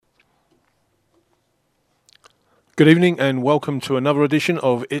Good evening and welcome to another edition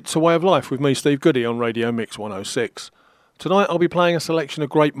of It's a Way of Life with me, Steve Goody, on Radio Mix 106. Tonight I'll be playing a selection of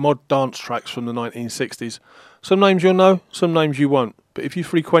great mod dance tracks from the 1960s. Some names you'll know, some names you won't, but if you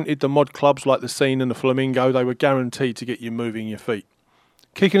frequented the mod clubs like the Scene and the Flamingo, they were guaranteed to get you moving your feet.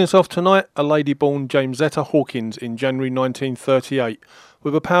 Kicking us off tonight, a lady born Jamesetta Hawkins in January 1938.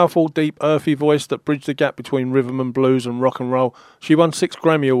 With a powerful, deep, earthy voice that bridged the gap between rhythm and blues and rock and roll, she won 6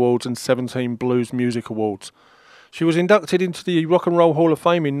 Grammy Awards and 17 Blues Music Awards. She was inducted into the Rock and Roll Hall of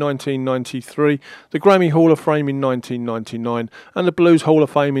Fame in 1993, the Grammy Hall of Fame in 1999, and the Blues Hall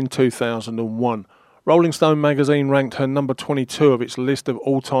of Fame in 2001. Rolling Stone magazine ranked her number 22 of its list of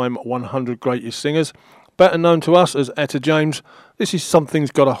all-time 100 greatest singers. Better known to us as Etta James, this is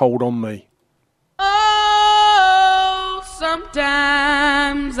Something's Got a Hold on Me. Oh,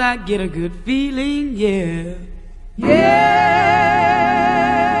 sometimes I get a good feeling, yeah. Yeah.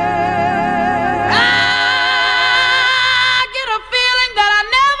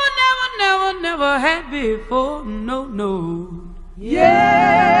 Never had before, no. Yeah.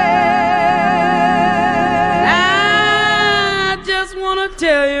 I just wanna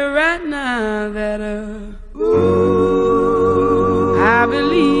tell you right now that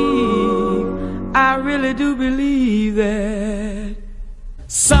I really do believe that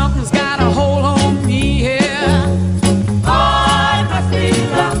something's got a hold on me here. Oh, it must be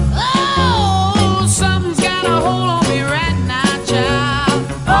love. Oh, something's got a hold on me right now, child.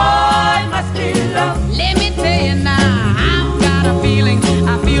 Let me tell you now, I've got a feeling,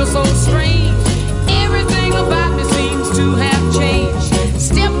 I feel so strange. Everything about me seems to have changed.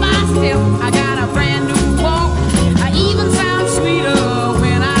 Step by step, I got a brand new walk. I even sound sweeter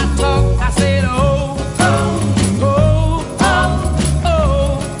when I talk. I said, oh, oh, oh, oh, oh,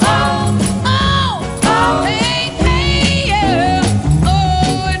 oh, oh, oh, hey, hey, yeah.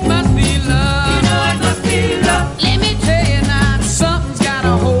 Oh, it must be love. You know it must be love. Let me tell you now, something's got a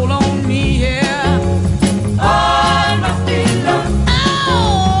hold on me, yeah.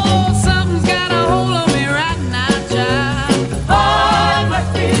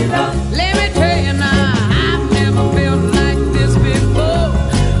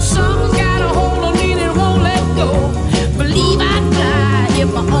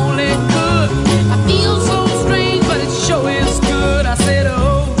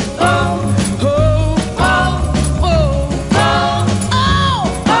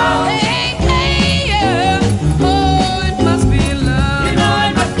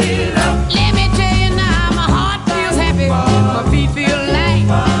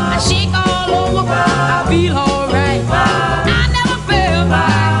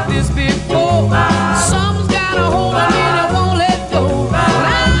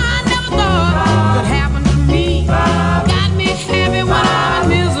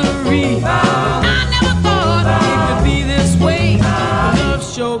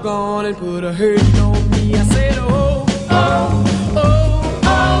 Put a hurt on me. I said, oh, oh, oh,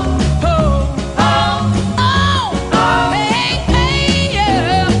 oh, oh, oh, oh, oh, hey, hey,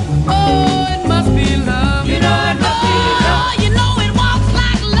 yeah. Oh, it must be love. You know it must be love. You know it walks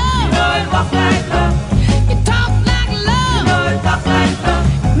like love. You know it walks like love. It talks like love. You know it talks like love.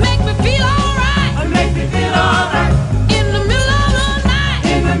 Make me feel alright. Make me feel alright. In the middle of the night.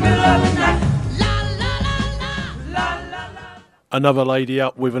 In the middle of the night. La la la la la la la. Another lady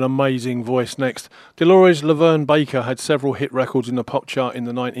up with an amazing voice next. Dolores Laverne Baker had several hit records in the pop chart in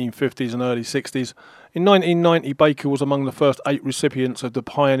the 1950s and early 60s. In 1990, Baker was among the first 8 recipients of the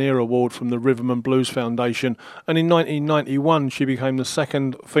Pioneer Award from the Rhythm and Blues Foundation, and in 1991 she became the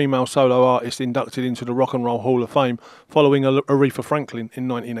second female solo artist inducted into the Rock and Roll Hall of Fame, following Aretha Franklin in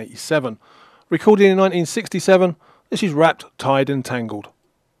 1987. Recorded in 1967, this is Wrapped, Tied and Tangled.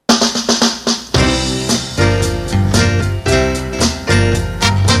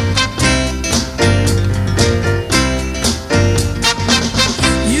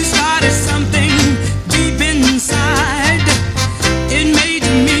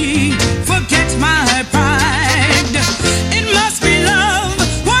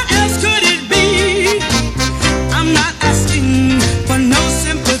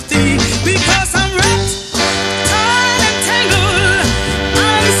 Because I'm wrapped, tied and tangled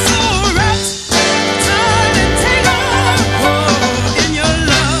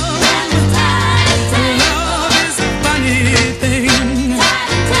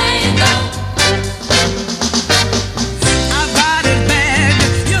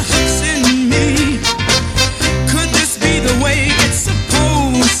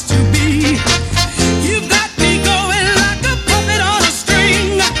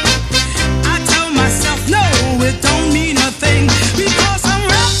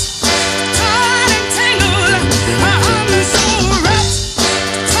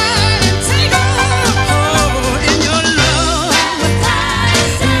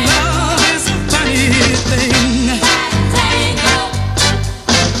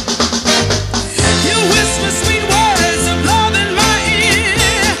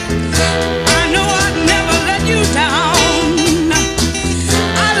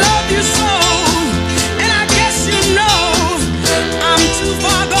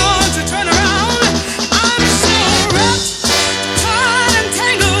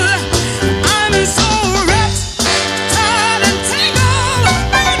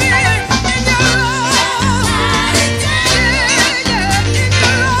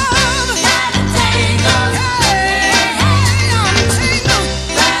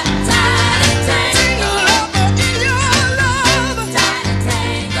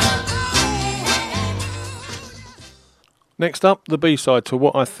Next up, the B-side to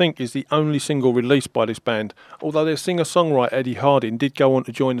what I think is the only single released by this band, although their singer-songwriter Eddie Harding did go on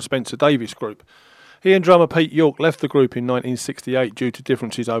to join the Spencer Davis Group. He and drummer Pete York left the group in 1968 due to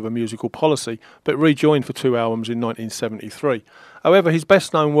differences over musical policy, but rejoined for 2 albums in 1973. However, his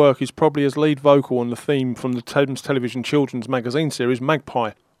best known work is probably as lead vocal on the theme from the Thames Television children's magazine series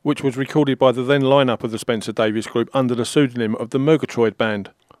Magpie, which was recorded by the then lineup of the Spencer Davis Group under the pseudonym of the Murgatroyd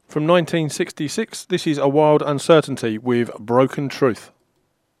Band. From 1966, this is A Wild Uncertainty with Broken Truth.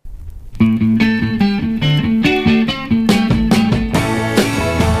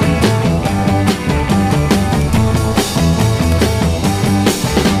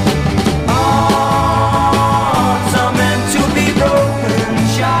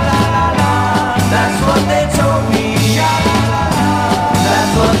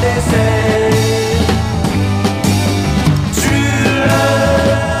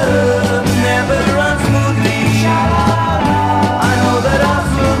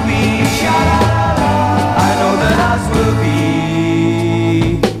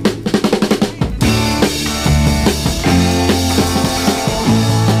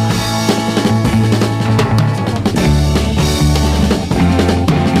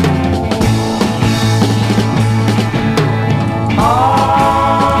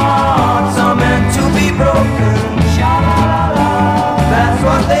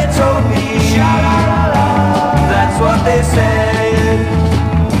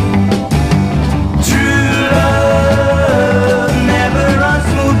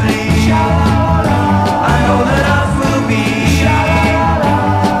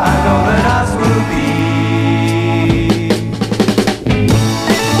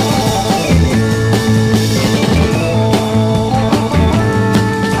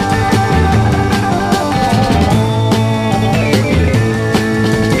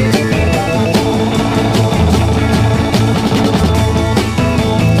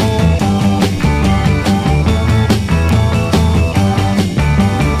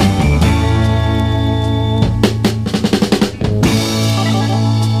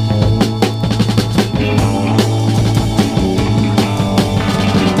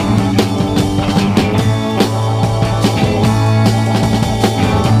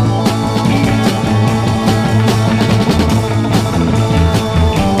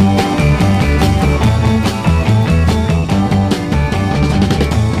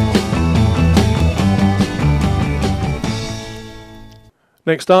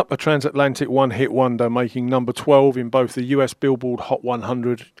 Next up, a transatlantic one-hit wonder making number 12 in both the US Billboard Hot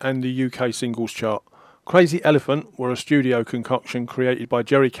 100 and the UK singles chart. Crazy Elephant were a studio concoction created by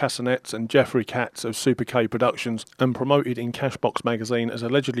Jerry Cassanetes and Jeffrey Katz of Super K Productions and promoted in Cashbox magazine as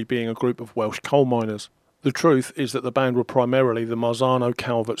allegedly being a group of Welsh coal miners. The truth is that the band were primarily the Marzano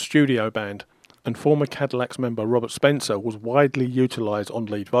Calvert studio band, and former Cadillacs member Robert Spencer was widely utilised on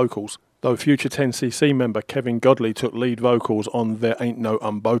lead vocals, though future 10cc member Kevin Godley took lead vocals on There Ain't No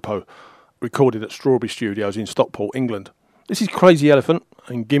Umbopo, recorded at Strawberry Studios in Stockport, England. This is Crazy Elephant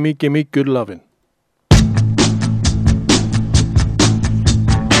and Gimme Gimme Good Lovin'.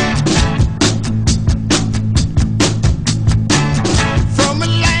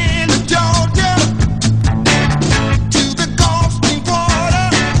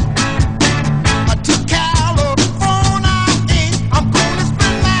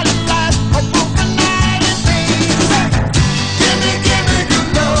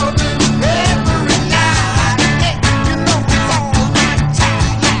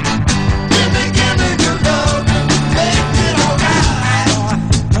 Gimme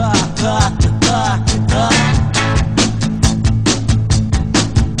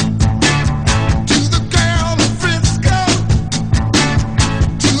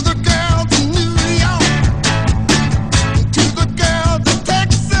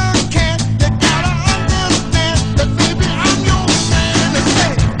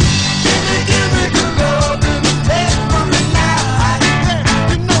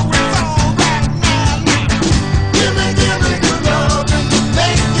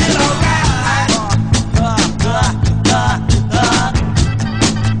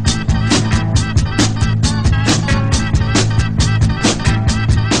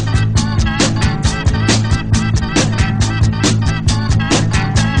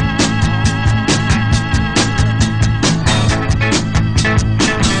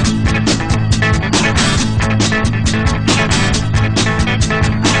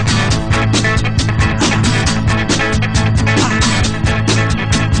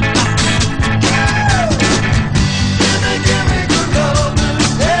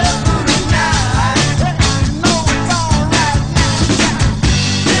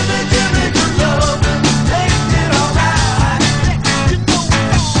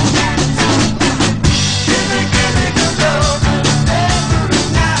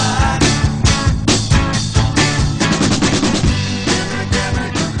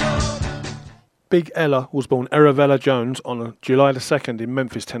Big Ella was born Arabella Jones on July the 2nd in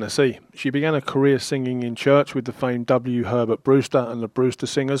Memphis, Tennessee. She began a career singing in church with the famed W. Herbert Brewster and the Brewster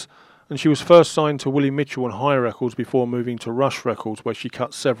Singers, and she was first signed to Willie Mitchell and High Records before moving to Rush Records, where she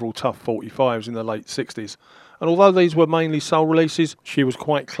cut several tough 45s in the late 60s. And although these were mainly soul releases, she was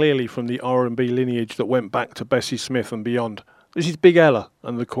quite clearly from the R&B lineage that went back to Bessie Smith and beyond. This is Big Ella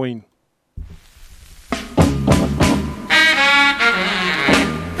and the Queen.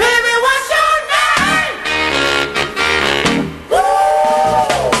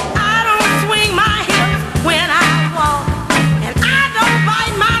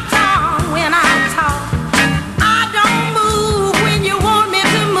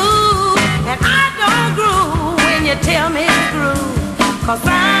 Cause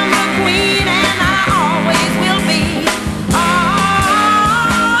I'm the queen and I always will be. Oh,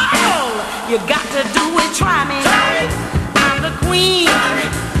 you got to do it, try me. I'm the queen,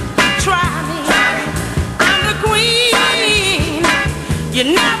 try me. I'm the queen. You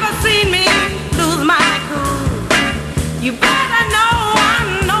never seen me lose my cool. You better know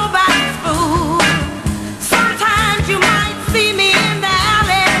I'm nobody's fool. Sometimes you might see me in the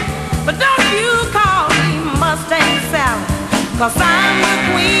alley, but don't you call me Mustang Sally. Cause I'm the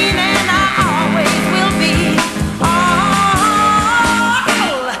queen and I always will be. Oh,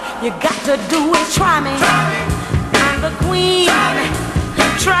 you got to do it, try me. I'm the queen,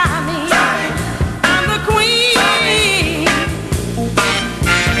 try me. I'm the queen.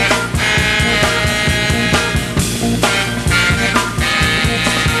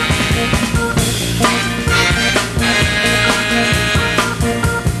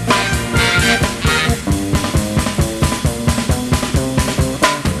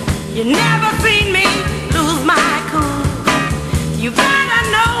 You never seen me lose my cool. You better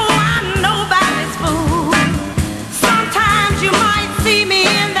know I'm nobody's fool. Sometimes you might see me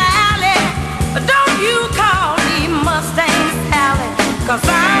in the alley, but don't you call me Mustang Sally. Cause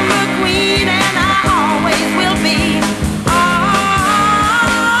I'm the queen and I always will be. Oh,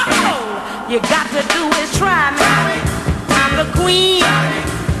 you got to do is try me. I'm the queen,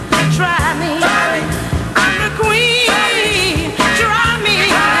 try me. I'm the queen.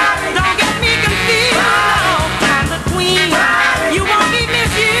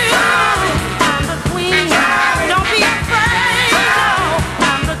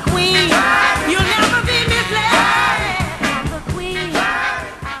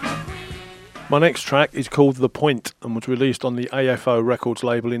 My next track is called The Point and was released on the AFO Records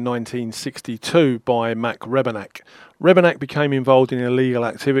label in 1962 by Mac Rebennack. Rebennack became involved in illegal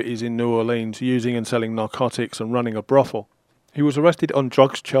activities in New Orleans, using and selling narcotics and running a brothel. He was arrested on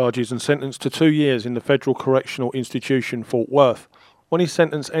drugs charges and sentenced to 2 years in the Federal Correctional Institution, Fort Worth. When his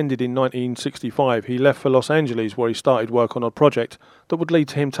sentence ended in 1965, he left for Los Angeles, where he started work on a project that would lead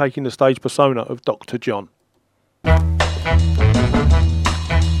to him taking the stage persona of Dr. John.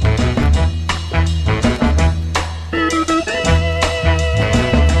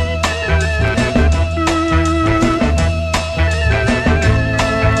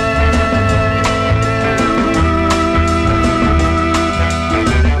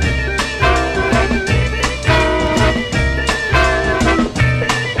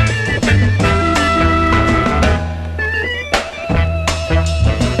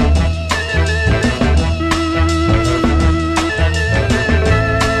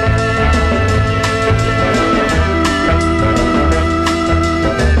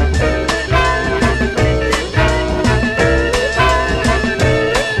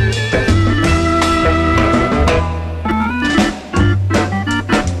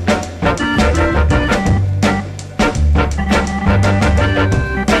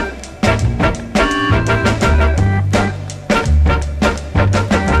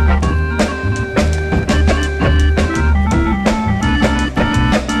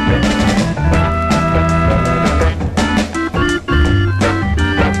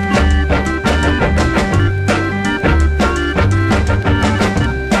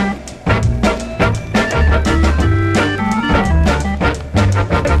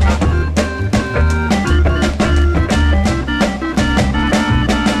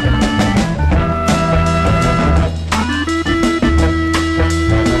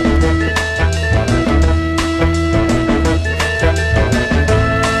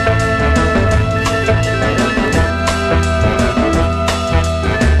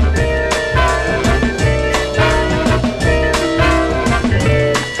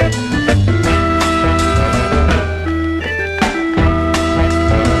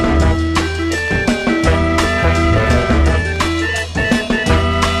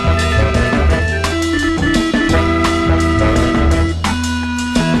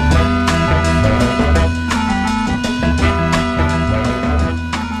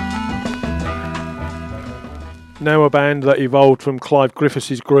 Now a band that evolved from Clive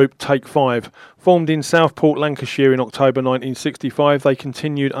Griffiths' group Take 5. Formed in Southport, Lancashire in October 1965, they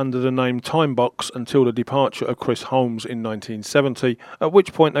continued under the name Timebox until the departure of Chris Holmes in 1970, at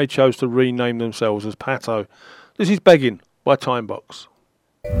which point they chose to rename themselves as Pato. This is Begging by Timebox.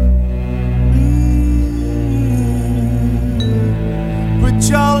 Put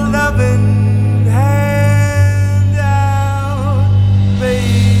your loving hand out,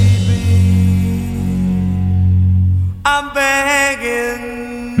 baby. I'm begging.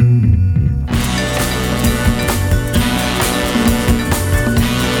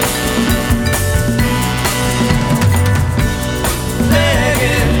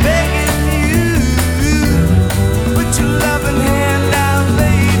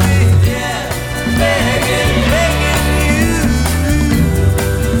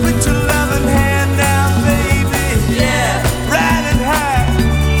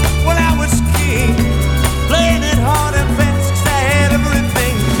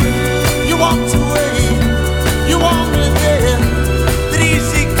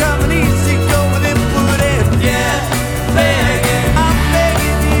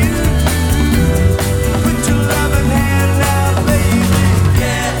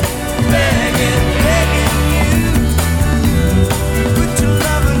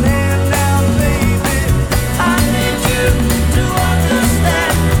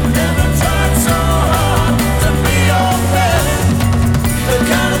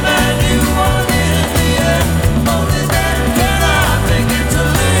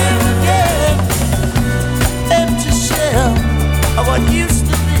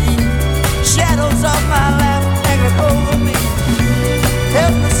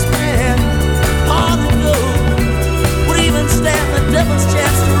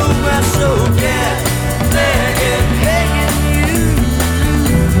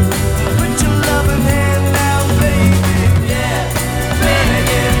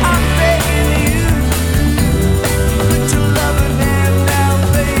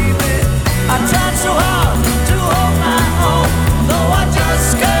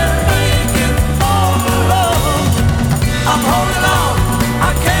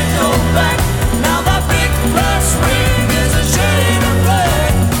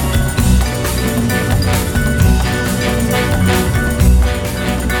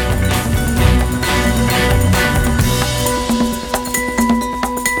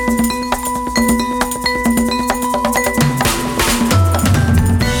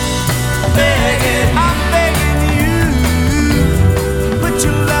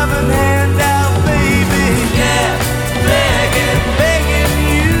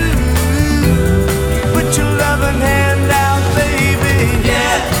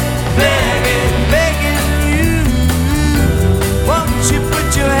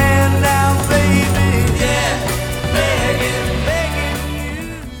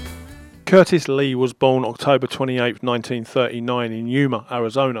 Curtis Lee was born October 28, 1939 in Yuma,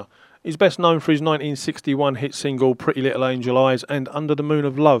 Arizona. He's best known for his 1961 hit single Pretty Little Angel Eyes and Under the Moon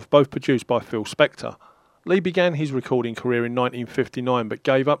of Love, both produced by Phil Spector. Lee began his recording career in 1959 but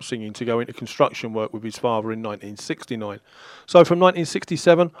gave up singing to go into construction work with his father in 1969. So from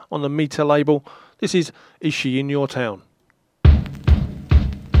 1967 on the Meter label, this is She in Your Town?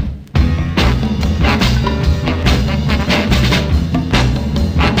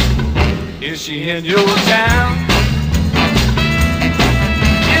 Is she in your town?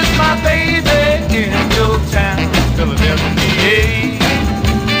 Is my baby in your town? Philadelphia,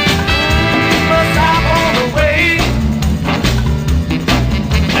 but I'm on the way.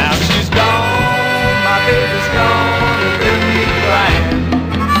 Now she's gone, my baby's gone, and left me crying.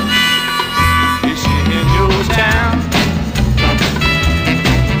 Is she in your town?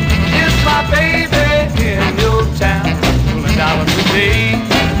 Is my baby in your town? $2 a day.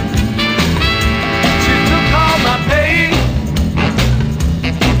 She took off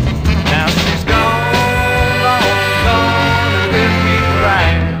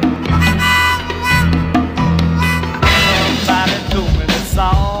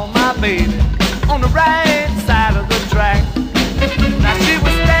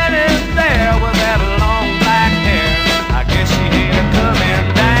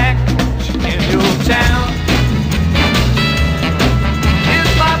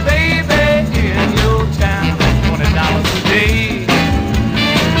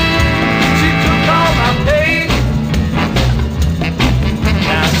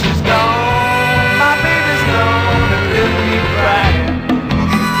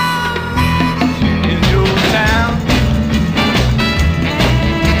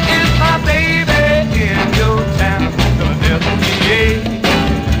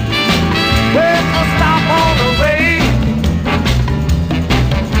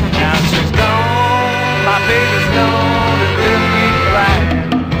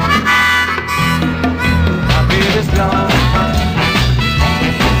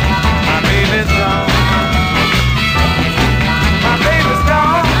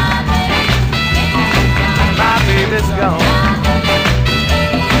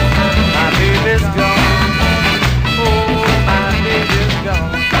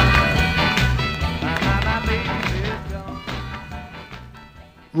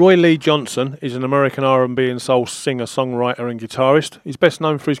Roy Lee Johnson is an American R&B and soul singer, songwriter and guitarist. He's best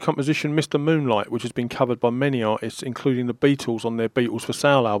known for his composition Mr. Moonlight, which has been covered by many artists, including the Beatles on their Beatles for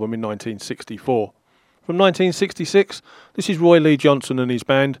Sale album in 1964. From 1966, this is Roy Lee Johnson and his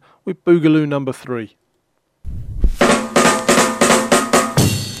band with Boogaloo Number 3.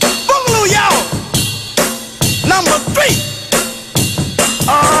 Boogaloo, y'all! Number 3!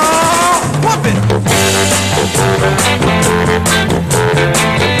 Whoop it!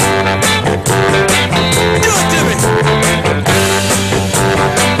 Do it to me!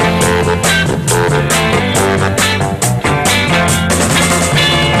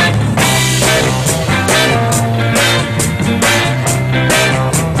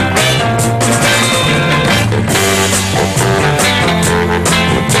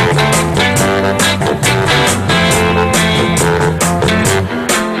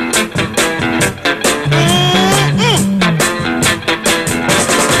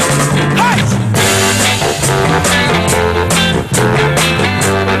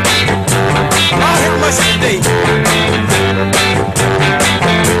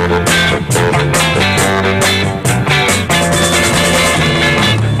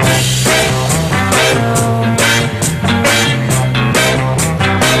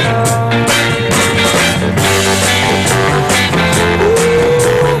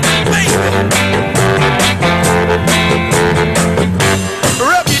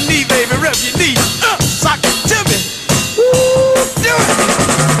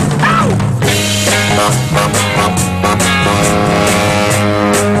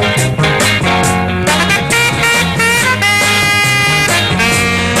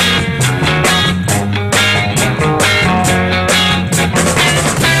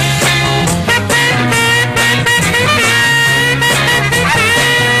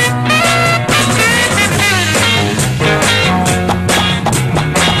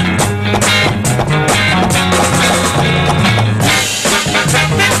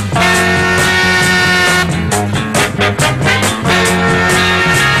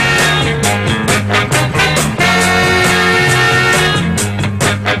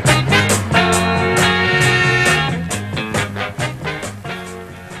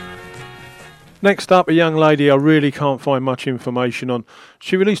 Next up, a young lady I really can't find much information on.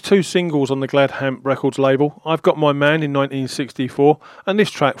 She released 2 singles on the Glad Hamp Records label, I've Got My Man in 1964 and this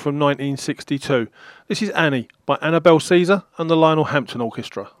track from 1962. This is Annie by Annabelle Caesar and the Lionel Hampton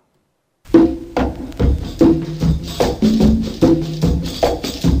Orchestra.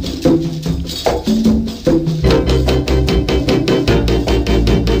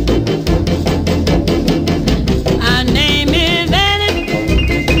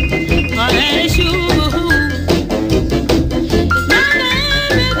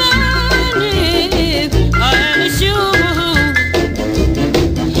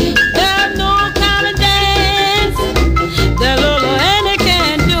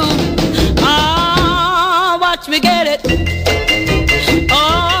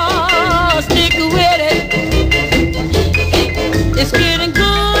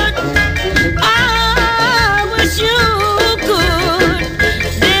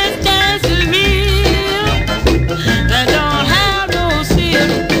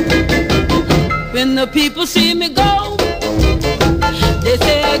 The people see me go, they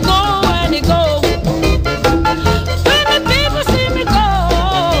say go and they go. When the people see me go,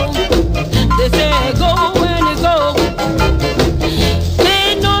 they say go and they go.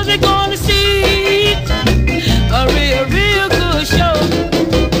 They know they're gonna see a real, real good show.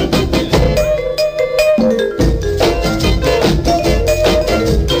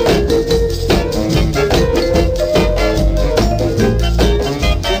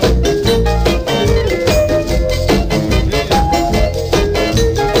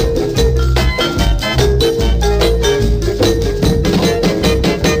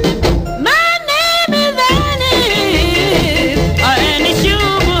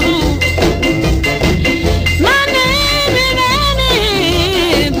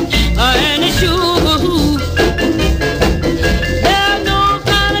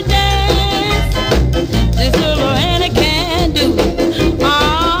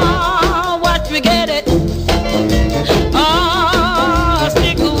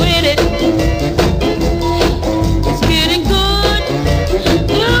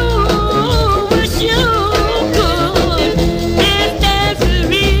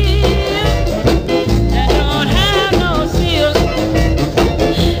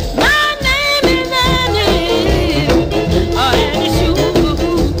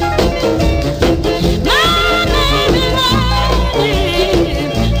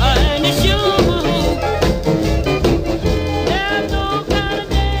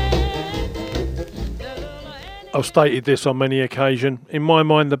 stated this on many occasions. In my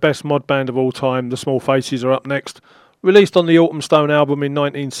mind, the best mod band of all time, the Small Faces, are up next. Released on the Autumn Stone album in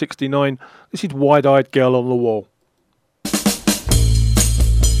 1969, this is Wide Eyed Girl on the Wall.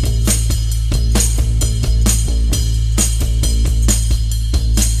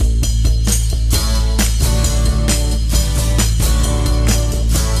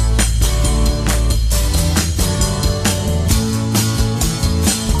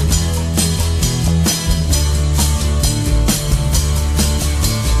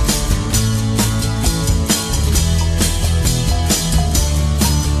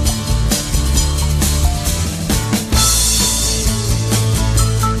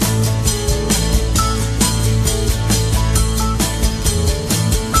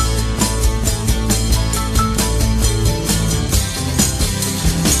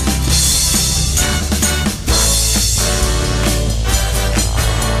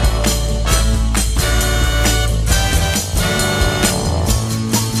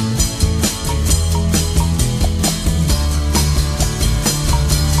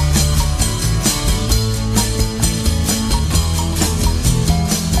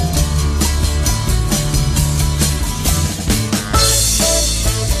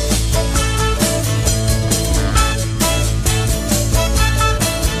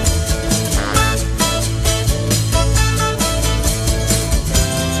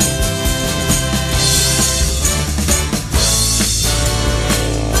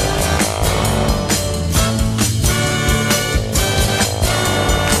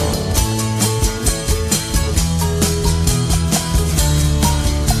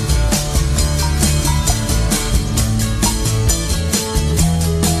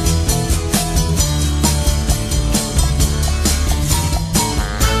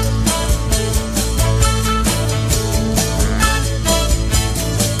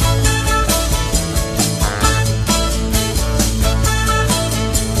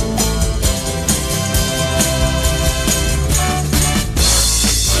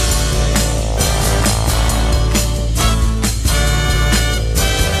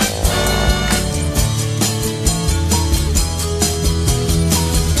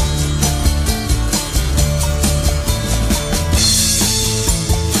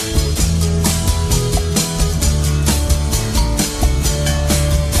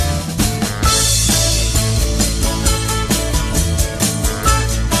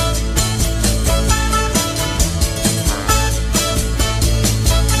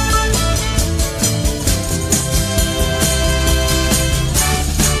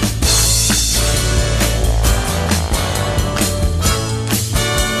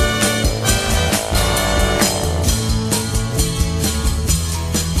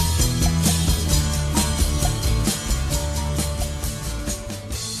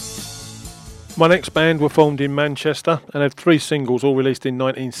 My next band were formed in Manchester and had 3 singles, all released in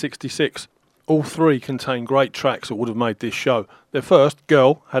 1966. All 3 contain great tracks that would have made this show. Their first,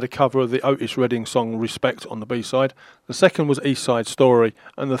 Girl, had a cover of the Otis Redding song Respect on the B-side. The second was East Side Story.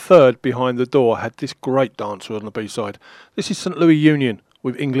 And the third, Behind the Door, had this great dancer on the B-side. This is St Louis Union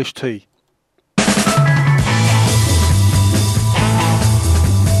with English Tea.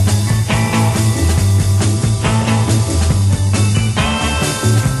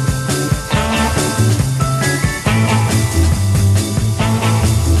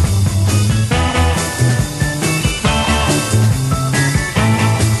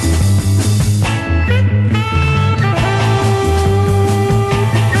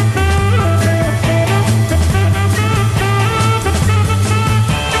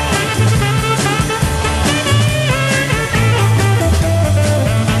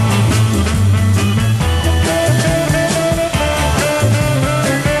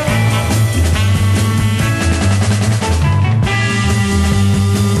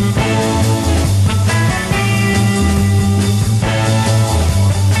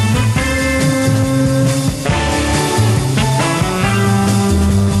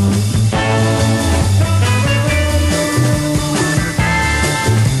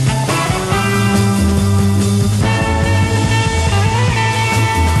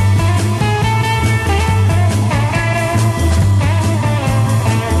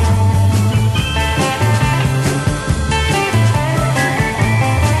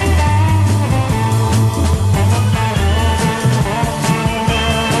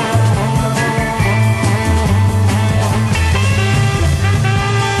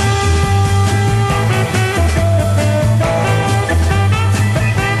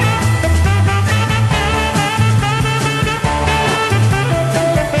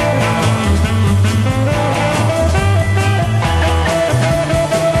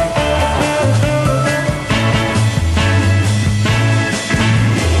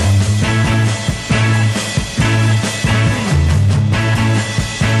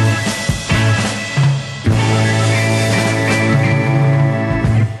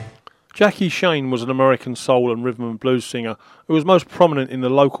 Jackie Shane was an American soul and rhythm and blues singer who was most prominent in the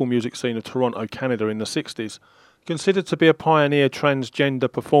local music scene of Toronto, Canada in the 60s. Considered to be a pioneer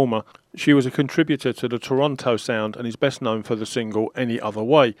transgender performer, she was a contributor to the Toronto sound and is best known for the single Any Other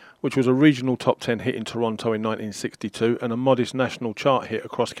Way, which was a regional top 10 hit in Toronto in 1962 and a modest national chart hit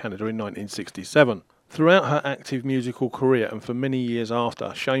across Canada in 1967. Throughout her active musical career and for many years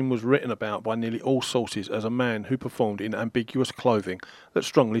after, Shane was written about by nearly all sources as a man who performed in ambiguous clothing that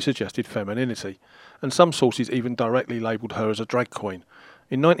strongly suggested femininity, and some sources even directly labelled her as a drag queen.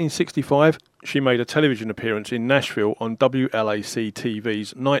 In 1965, she made a television appearance in Nashville on WLAC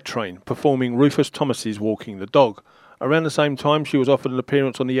TV's Night Train, performing Rufus Thomas's Walking the Dog. Around the same time, she was offered an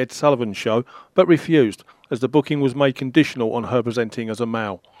appearance on The Ed Sullivan Show, but refused, as the booking was made conditional on her presenting as a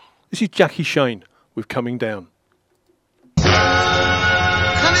male. This is Jackie Shane with Coming Down. Coming down,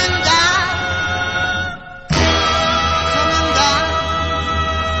 coming down,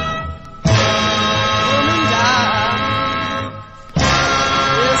 coming down.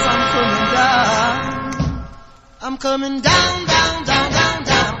 Yes, I'm coming down. I'm coming down, down, down, down,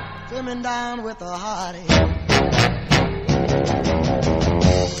 down. Coming down with a heartache.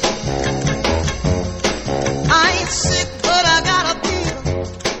 I ain't sick, but I got a bill.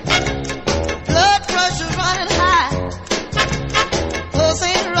 Blood pressure running high. Clothes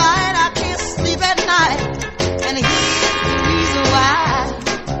ain't right, I can't sleep at night. And here's the reason why.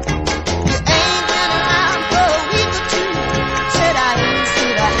 You ain't been around for a week or two. Said I ain't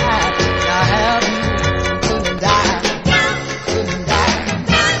seen a happy. I have you coming down, coming down,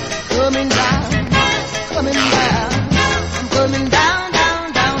 coming down, coming down. I'm coming down,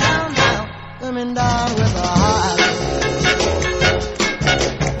 down, down, down, down, coming down with a heart.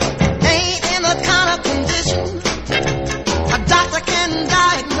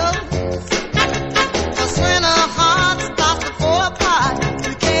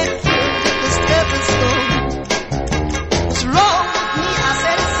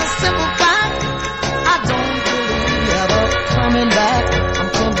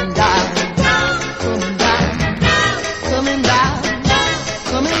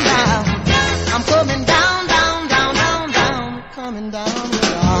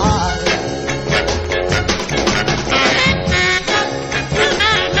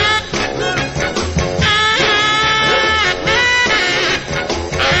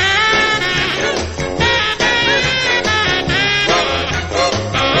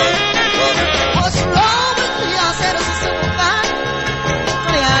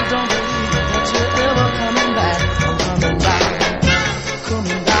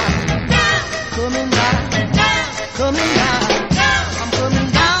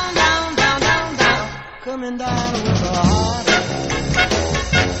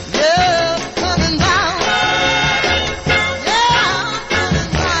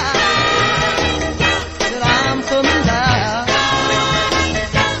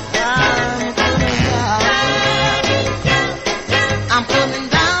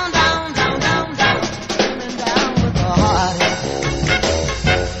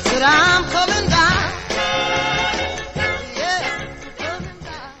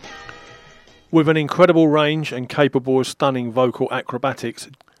 With an incredible range and capable of stunning vocal acrobatics,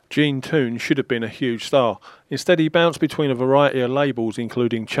 Gene Toon should have been a huge star. Instead, he bounced between a variety of labels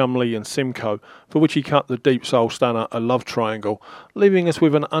including Chumley and Simcoe, for which he cut the deep soul stunner A Love Triangle, leaving us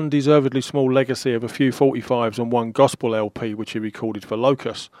with an undeservedly small legacy of a few 45s and one gospel LP which he recorded for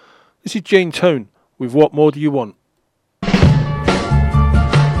Locus. This is Gene Toon with What More Do You Want?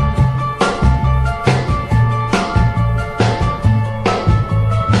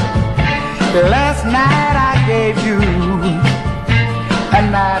 Last night I gave you a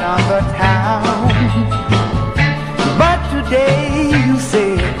night on the town, but today you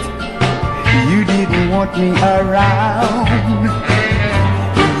said you didn't want me around.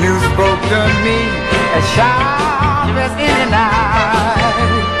 You spoke to me as sharp as any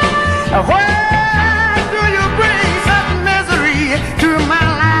knife. Why do you bring such misery to my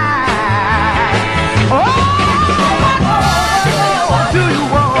life? What do you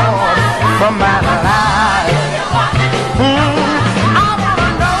want from my life? I wanna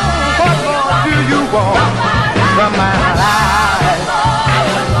know, what more do you want from my life?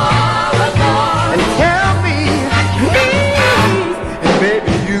 And tell me, please, and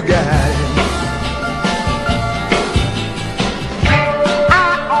baby, you got it. I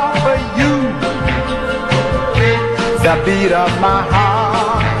offer you the beat of my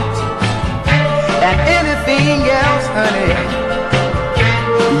heart, and anything else, honey,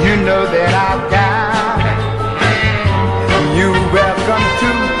 you know that I've got. You welcome to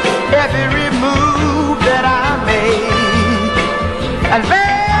every move that I make. And baby,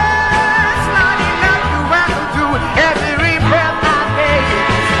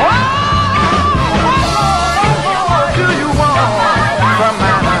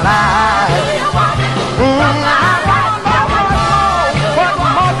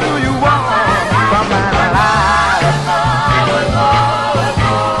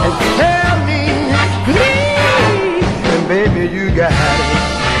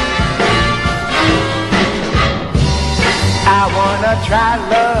 I wanna try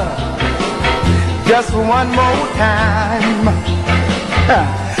love just one more time.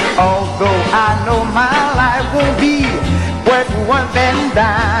 Although I know my life won't be worth one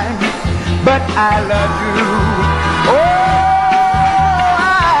dime, but I love you. Oh,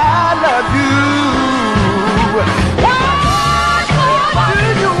 I love you. What do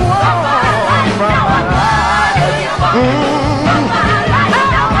you want from my life?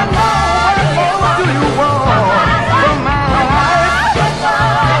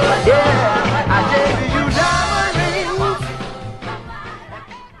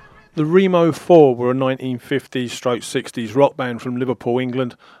 The Remo 4 were a 1950s/60s rock band from Liverpool,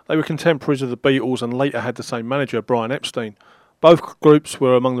 England. They were contemporaries of the Beatles and later had the same manager, Brian Epstein. Both groups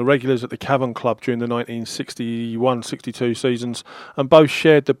were among the regulars at the Cavern Club during the 1961-62 seasons, and both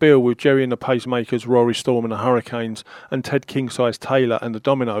shared the bill with Jerry and the Pacemakers, Rory Storm and the Hurricanes, and Ted King-Size Taylor and the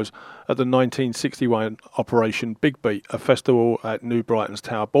Dominoes at the 1961 Operation Big Beat, a festival at New Brighton's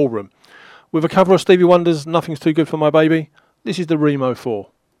Tower Ballroom. With a cover of Stevie Wonder's Nothing's Too Good for My Baby, this is the Remo 4.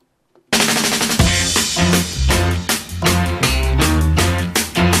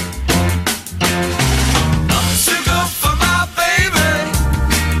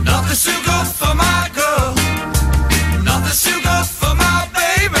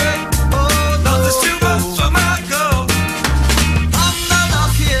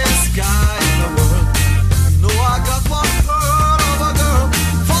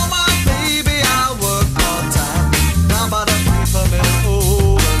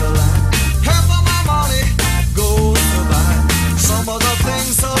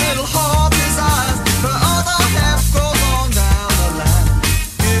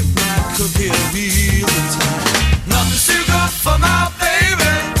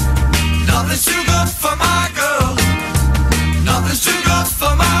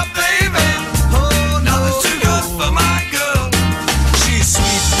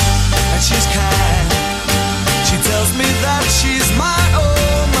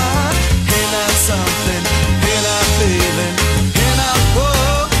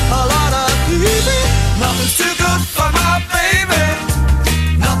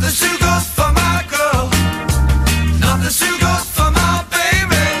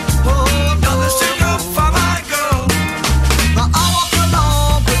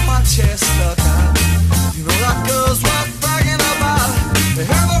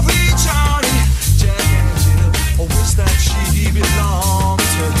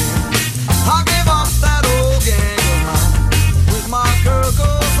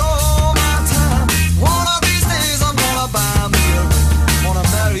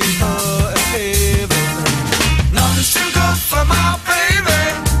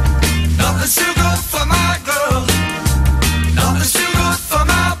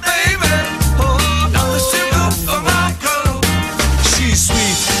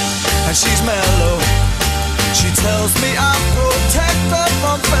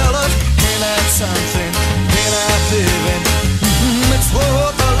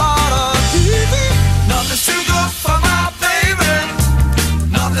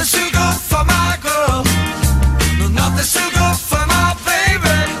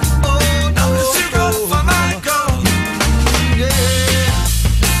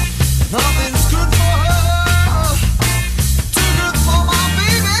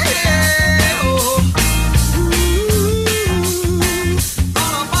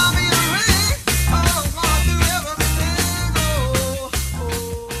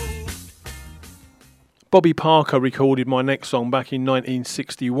 Bobby Parker recorded my next song back in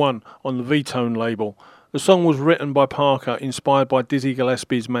 1961 on the V-Tone label. The song was written by Parker, inspired by Dizzy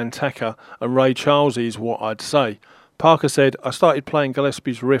Gillespie's Manteca and Ray Charles's What I'd Say. Parker said, I started playing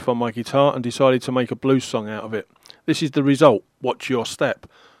Gillespie's riff on my guitar and decided to make a blues song out of it. This is the result, Watch Your Step.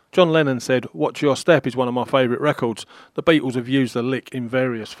 John Lennon said, Watch Your Step is one of my favourite records. The Beatles have used the lick in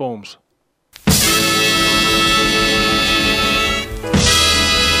various forms.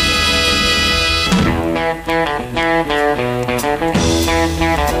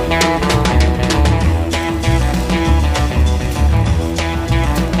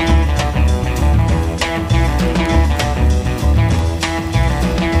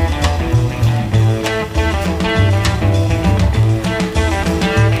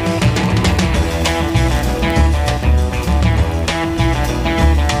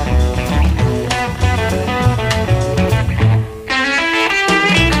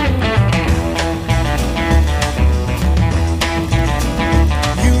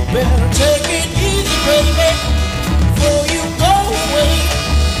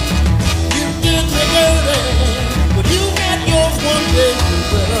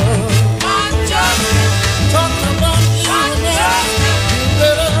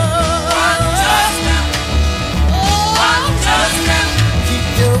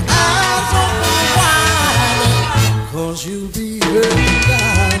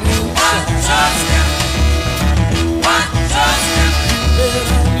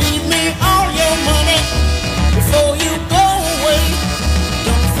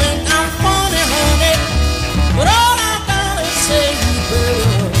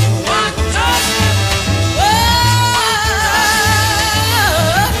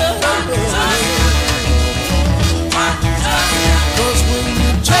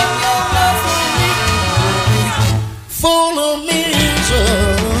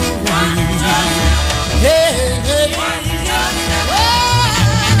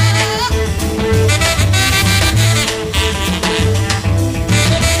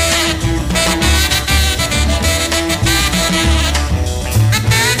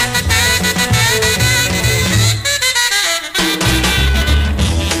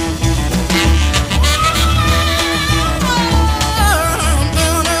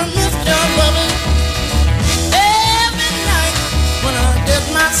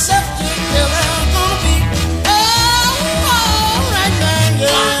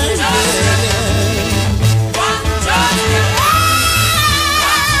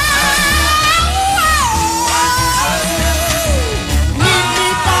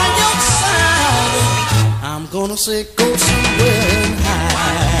 Say go somewhere and hide.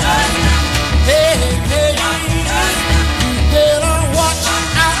 Hey, hey, you better watch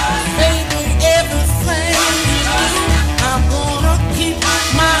out, baby, everything you do. I'm gonna keep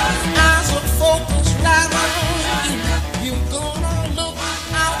my eyes focused right on you. You're gonna look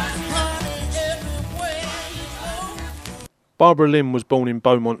out, honey, everywhere you go. Barbara Lynn was born in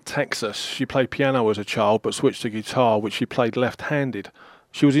Beaumont, Texas. She played piano as a child but switched to guitar, which she played left-handed.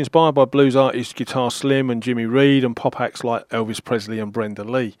 She was inspired by blues artists Guitar Slim and Jimmy Reed and pop acts like Elvis Presley and Brenda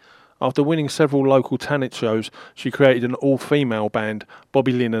Lee. After winning several local talent shows, she created an all-female band,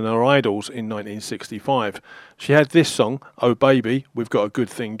 Bobby Lynn and Her Idols, in 1965. She had this song, Oh Baby, We've Got a Good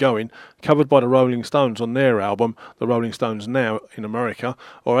Thing Going, covered by the Rolling Stones on their album, The Rolling Stones Now in America,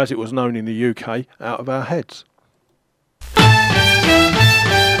 or as it was known in the UK, Out of Our Heads.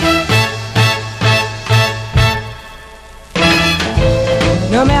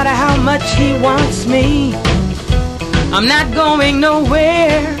 No matter how much he wants me, I'm not going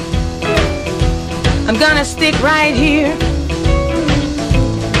nowhere. I'm gonna stick right here.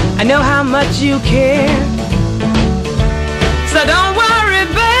 I know how much you care. So don't worry,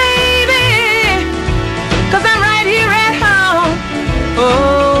 baby, 'cause I'm right here at home.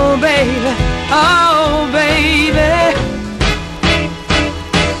 Oh, baby, oh, baby,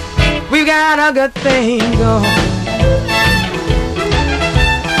 we got a good thing going.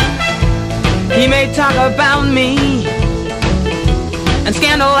 He may talk about me and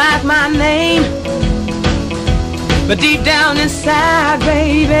scandalize my name, but deep down inside,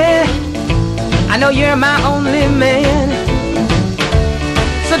 baby, I know you're my only man.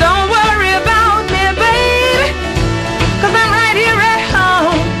 So don't worry about me, baby, 'cause I'm right here at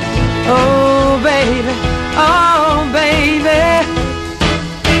home. Oh, baby, oh, baby,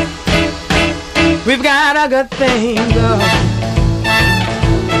 we've got a good thing going.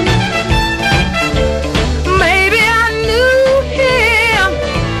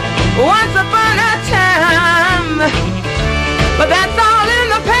 Once upon a time, but that's all in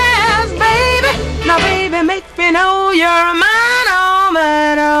the past, baby. Now, baby, make me know you're mine, oh,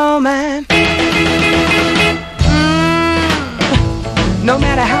 mine, oh, mine. No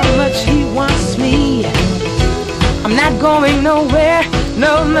matter how much he wants me, I'm not going nowhere,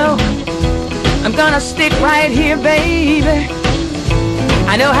 no, no. I'm gonna stick right here, baby.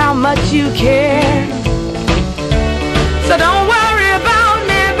 I know how much you care. So don't worry about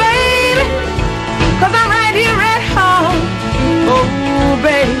me, baby, 'cause I'm right here at home. Oh,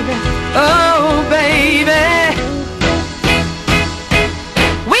 baby, oh, baby,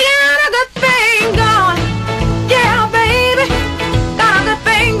 we got a good thing going. Yeah, baby, got a good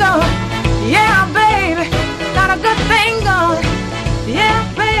thing going. Yeah, baby, got a good thing going. Yeah,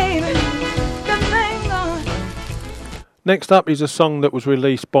 baby, good thing going. Next up is a song that was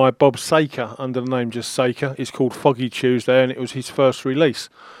released by Bob Saker under the name just Saker. It's called Foggy Tuesday and it was his first release.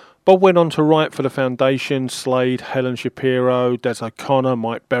 Bob went on to write for The Foundation, Slade, Helen Shapiro, Des O'Connor,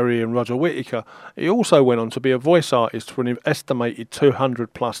 Mike Berry and Roger Whittaker. He also went on to be a voice artist for an estimated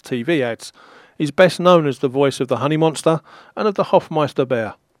 200 plus TV ads. He's best known as the voice of the Honey Monster and of the Hofmeister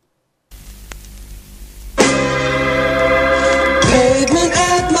Bear. Pavement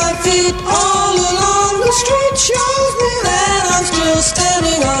at my feet all along the street shows me that I'm still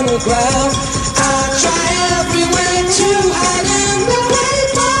standing on the ground. I try every way to hide in the rain,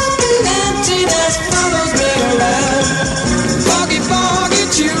 but the emptiness follows me around. Foggy, foggy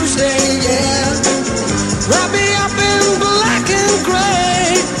Tuesday, yeah, wrap me up in black and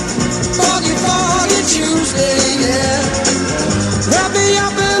gray. Foggy, foggy Tuesday, yeah, wrap me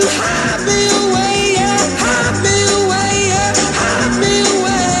up and hide me away, yeah, hide me away, yeah, hide me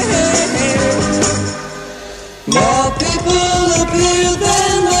away. Now people appear,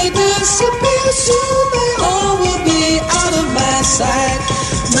 then they disappear.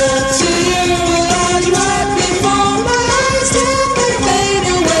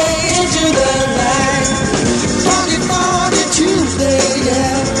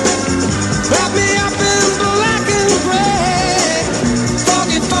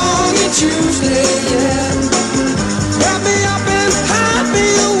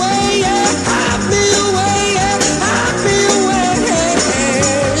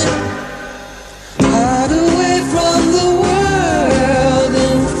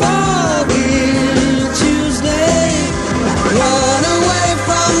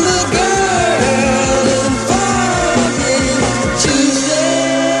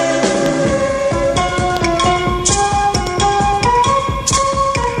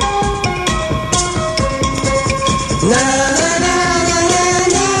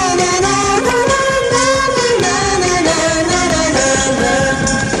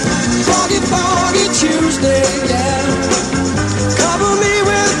 Tuesday, yeah. Cover me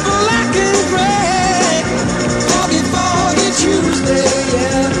with black and gray. Foggy, foggy Tuesday,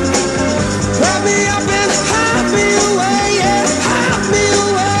 yeah. Wrap me up and hide me away, yeah. Hide me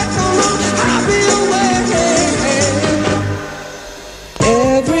away, come on, hide me away.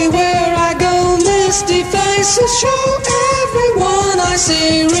 Everywhere I go, misty faces show. Everyone I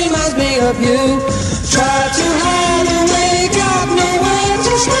see reminds me of you. Try to hide away, got nowhere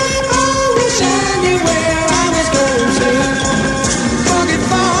to stay. I wish I knew where I was going to. Foggy,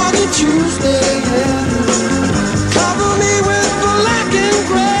 foggy Tuesday, yeah. Cover me with black and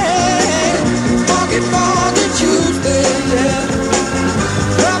gray. Foggy, foggy Tuesday, yeah.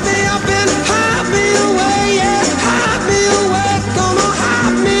 Wrap me up and hide me away, yeah. Hide me away, come on,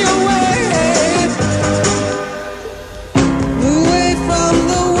 hide me away. Away from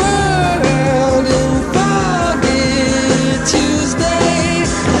the world in foggy Tuesday.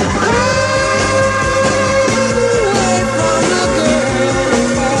 Away from the girl in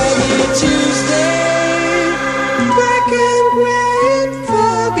foggy Tuesday. Black and gray in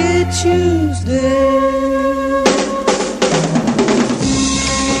foggy Tuesday.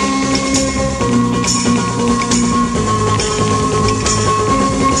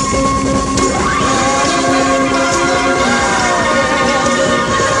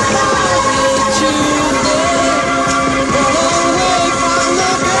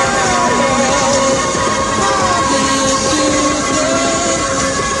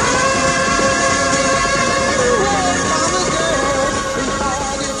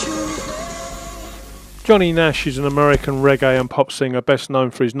 Johnny Nash is an American reggae and pop singer best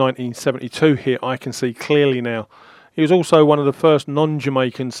known for his 1972 hit I Can See Clearly Now. He was also one of the first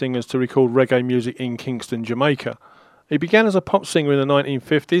non-Jamaican singers to record reggae music in Kingston, Jamaica. He began as a pop singer in the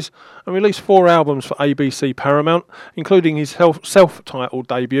 1950s and released 4 albums for ABC Paramount, including his self-titled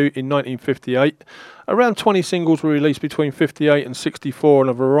debut in 1958. Around 20 singles were released between 58 and 64 on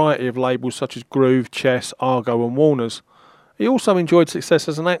a variety of labels such as Groove, Chess, Argo and Warner's. He also enjoyed success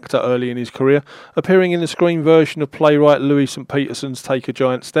as an actor early in his career, appearing in the screen version of playwright Louis St. Peterson's Take a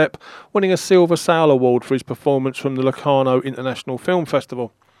Giant Step, winning a Silver Soul Award for his performance from the Locarno International Film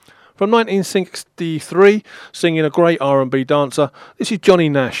Festival. From 1963, singing a great R&B dancer, this is Johnny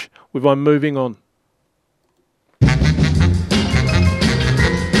Nash with I'm Moving On.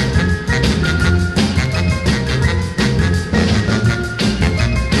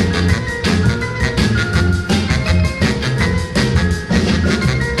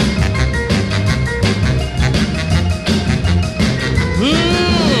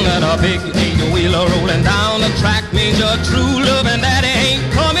 A big eight-wheeler rolling down the track means your true love and daddy ain't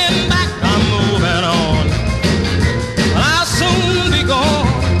coming back. I'm moving on. Well, I'll soon be gone.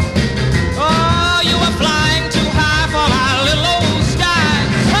 Oh, you were flying too high for my little old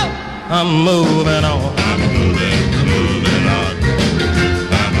sky. Oh, I'm moving on. I'm moving on.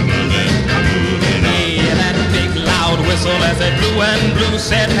 I'm moving on. Yeah, that big loud whistle as it blew and blew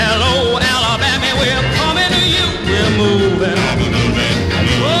said, hello, Alabama, we're coming to you. We're moving on.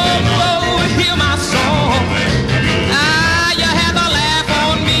 Oh, hear my song. Ah, you had to laugh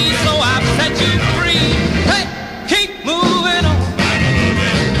on me, so I've set you free. Hey, keep moving on.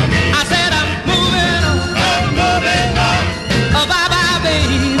 I said I'm moving on. I'm moving on. Oh, bye-bye,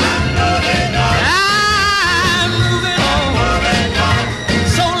 baby. I'm moving on. I'm moving on.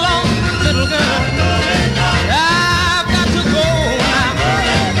 So long, little girl. I've got to go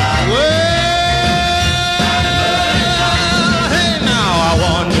now. Well, hey, now I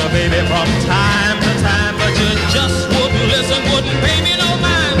wonder, baby, from time to time, but you just wouldn't listen, wouldn't pay me no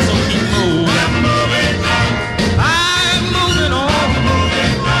mind, so keep moving. I'm moving on. I'm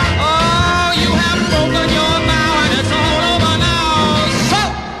moving on. Oh, you have broken your vow and it's all over now, so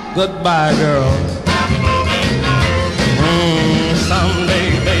goodbye, girl.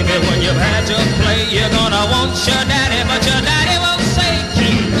 Someday, baby, when you've had your play, you're gonna want your daddy, but your daddy will say,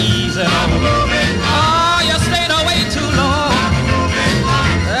 keep easy on. Oh, you stayed away too long.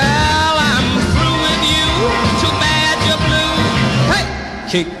 Well, I'm through with you. Too bad you're blue. Hey,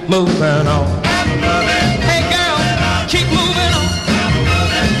 keep moving on. Hey, girl, keep moving on.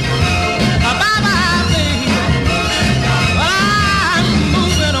 Bye-bye, baby. Well, I'm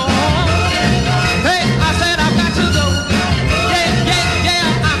moving on. Hey, I said I've got to go.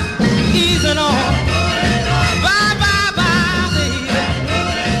 Yeah, I'm easing on. Bye-bye, baby.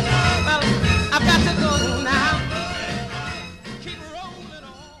 Well, I've got to go now. Keep rolling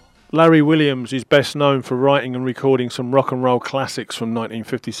on. Larry Williams is best known for writing and recording some rock and roll classics from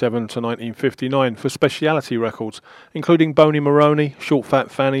 1957 to 1959 for Speciality Records, including Boney Maroney, Short Fat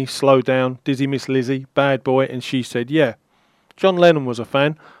Fanny, Slow Down, Dizzy Miss Lizzie, Bad Boy and She Said Yeah. John Lennon was a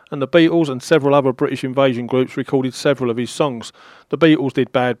fan and the Beatles and several other British invasion groups recorded several of his songs. The Beatles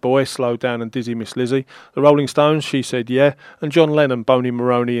did Bad Boy, Slow Down and Dizzy Miss Lizzie. The Rolling Stones, She Said Yeah, and John Lennon, Boney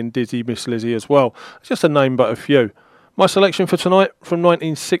Maroney and Dizzy Miss Lizzie as well. Just to name but a few. My selection for tonight, from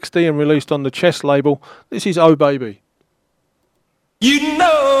 1960 and released on the Chess label, this is Oh Baby. You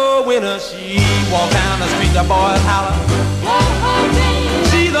know when she walk down the street, the boys holler. Whoa, whoa, baby.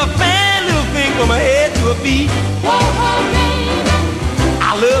 She's a fine little thing from her head to her feet. Whoa, whoa, baby.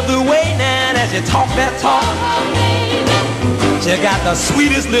 I love the way now that she talk that talk. Whoa, whoa, baby. She got the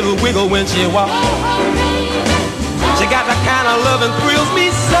sweetest little wiggle when she walk. Whoa, whoa, baby. She got the kind of love and thrills me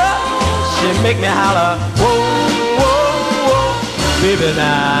so. She make me holler. Whoa, whoa, whoa, baby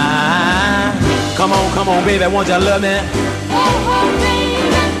now. Come on, baby, won't you love me?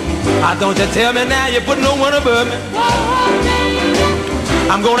 Don't you tell me now you put no one above me.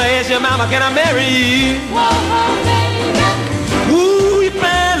 I'm gonna ask your mama, can I marry you? Ooh, you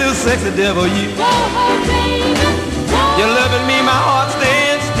fine little sexy devil, you. You're loving me, my heart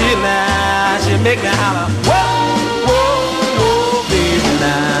stands still now. She make me holler. Whoa, whoa, whoa, baby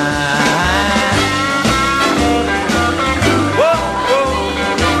now.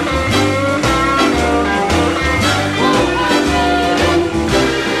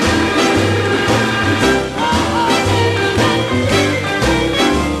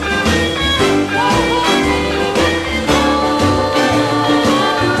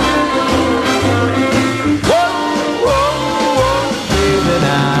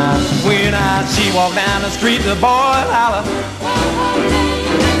 She walk down the street, the boys holler.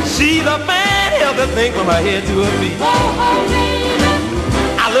 She's a fine, healthy thing from her head to her feet.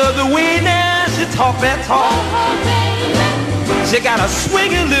 I love the way now she talk that talk. She got a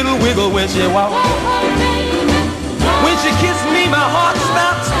swinging little wiggle when she walk. When she kisses me, my heart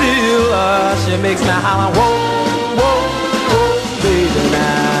stops still. She makes me holler. Whoa, whoa, whoa, baby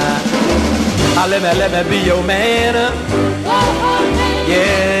now. Let me be your man.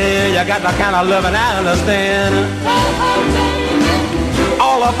 Yeah, you got the kind of loving I understand.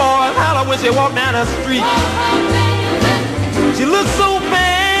 All the boys holler when she walk down the street. She looks so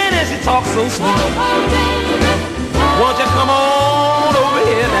fine and she talks so sweet. Won't you come on over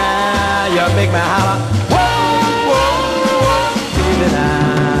here now? You make me holler. Whoa, whoa, whoa, baby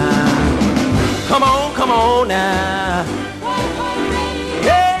now. Come on now.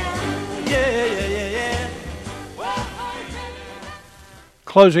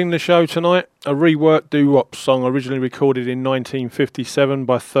 Closing the show tonight, a reworked doo-wop song originally recorded in 1957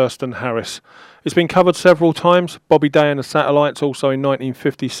 by Thurston Harris. It's been covered several times, Bobby Day and the Satellites also in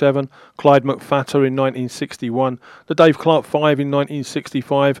 1957, Clyde McPhatter in 1961, the Dave Clark 5 in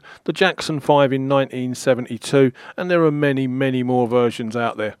 1965, the Jackson 5 in 1972, and there are many, many more versions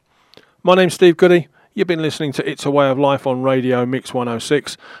out there. My name's Steve Goody, you've been listening to It's a Way of Life on Radio Mix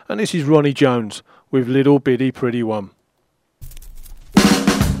 106, and this is Ronnie Jones with Little Bitty Pretty One.